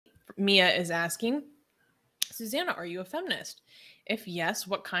Mia is asking, Susanna, are you a feminist? If yes,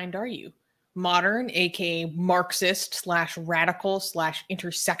 what kind are you? Modern, aka Marxist / radical /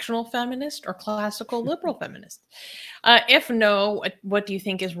 intersectional feminist, or classical liberal feminist? If no, what do you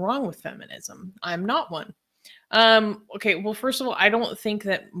think is wrong with feminism? I'm not one. Okay, well, first of all, I don't think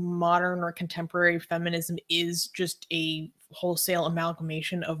that modern or contemporary feminism is just a wholesale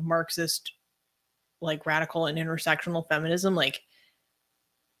amalgamation of Marxist, like radical and intersectional feminism. Like,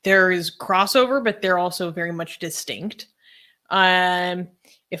 there is crossover, but they're also very much distinct.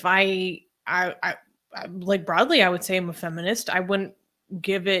 If I like broadly, I would say I'm a feminist. I wouldn't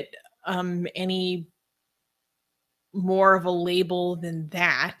give it any more of a label than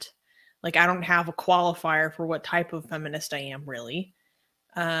that. Like, I don't have a qualifier for what type of feminist I am, really.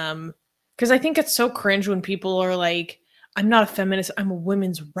 Because I think it's so cringe when people are like, I'm not a feminist, I'm a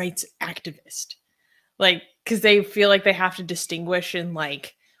women's rights activist. Like, because they feel like they have to distinguish and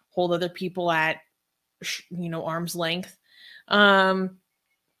like hold other people at, arm's length. I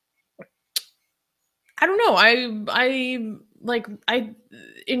don't know.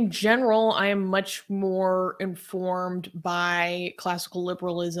 In general, I am much more informed by classical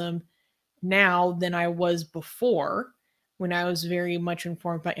liberalism now than I was before, when I was very much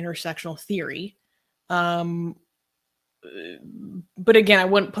informed by intersectional theory. But again, I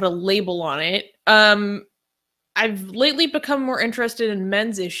wouldn't put a label on it. I've lately become more interested in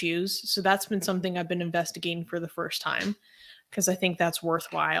men's issues, so that's been something I've been investigating for the first time, because I think that's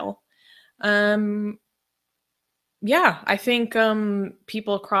worthwhile. Yeah, I think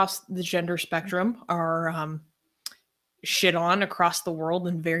people across the gender spectrum are shit on across the world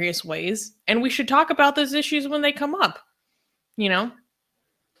in various ways, and we should talk about those issues when they come up,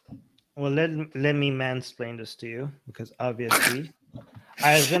 Well, let me mansplain this to you, because obviously,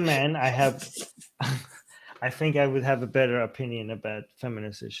 as a man, I think I would have a better opinion about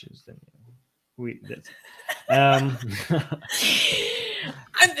feminist issues than you.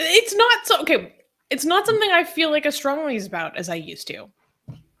 It's not so okay. It's not something I feel like as strongly about as I used to.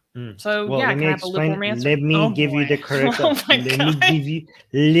 So well, yeah, let me can I have a lukewarm answer? Let me give you the correct. Let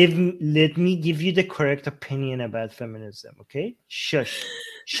me give you the correct opinion about feminism. Okay, shush.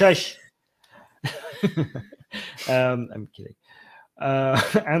 I'm kidding.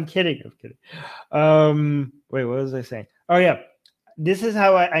 I'm kidding. Wait, what was I saying? Oh yeah, this is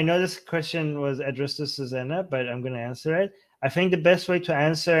how I know this question was addressed to Susanna, but I'm going to answer it. I think the best way to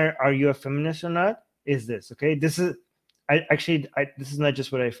answer, are you a feminist or not, is this. Okay, this is this is not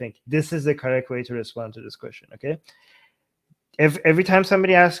just what I think. This is the correct way to respond to this question. Okay, if every time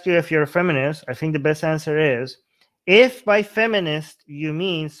somebody asks you if you're a feminist, I think the best answer is, if by feminist you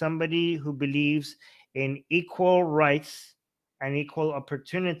mean somebody who believes in equal rights and equal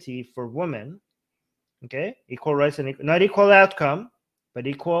opportunity for women, okay, equal rights and not equal outcome, but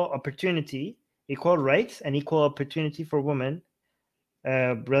equal opportunity, equal rights and equal opportunity for women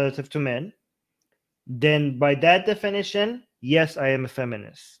relative to men, then by that definition, yes, I am a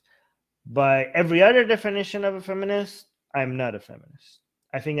feminist. By every other definition of a feminist, I'm not a feminist.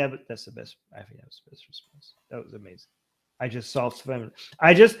 I think that's the best. I think that was the best response. That was amazing. I just solved feminism.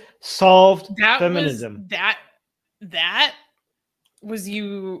 Feminism. That was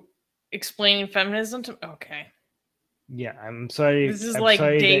you explaining feminism to? Okay. Yeah, I'm sorry. This is like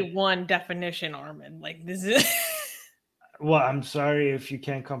day one definition, Armin. Like, this is. Well, I'm sorry if you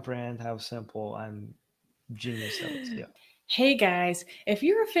can't comprehend how simple I'm genius at it. Yeah. Hey guys, if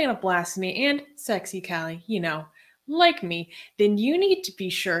you're a fan of Blasphemy and Sexy Callie, like me, then you need to be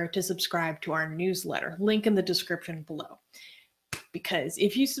sure to subscribe to our newsletter, link in the description below. Because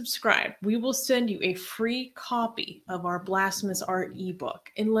if you subscribe, we will send you a free copy of our Blasphemous Art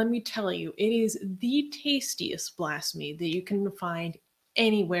ebook. And let me tell you, it is the tastiest blasphemy that you can find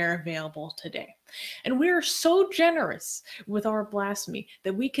anywhere available today. And we are so generous with our blasphemy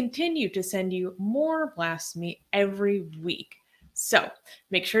that we continue to send you more blasphemy every week. So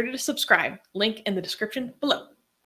make sure to subscribe, link in the description below.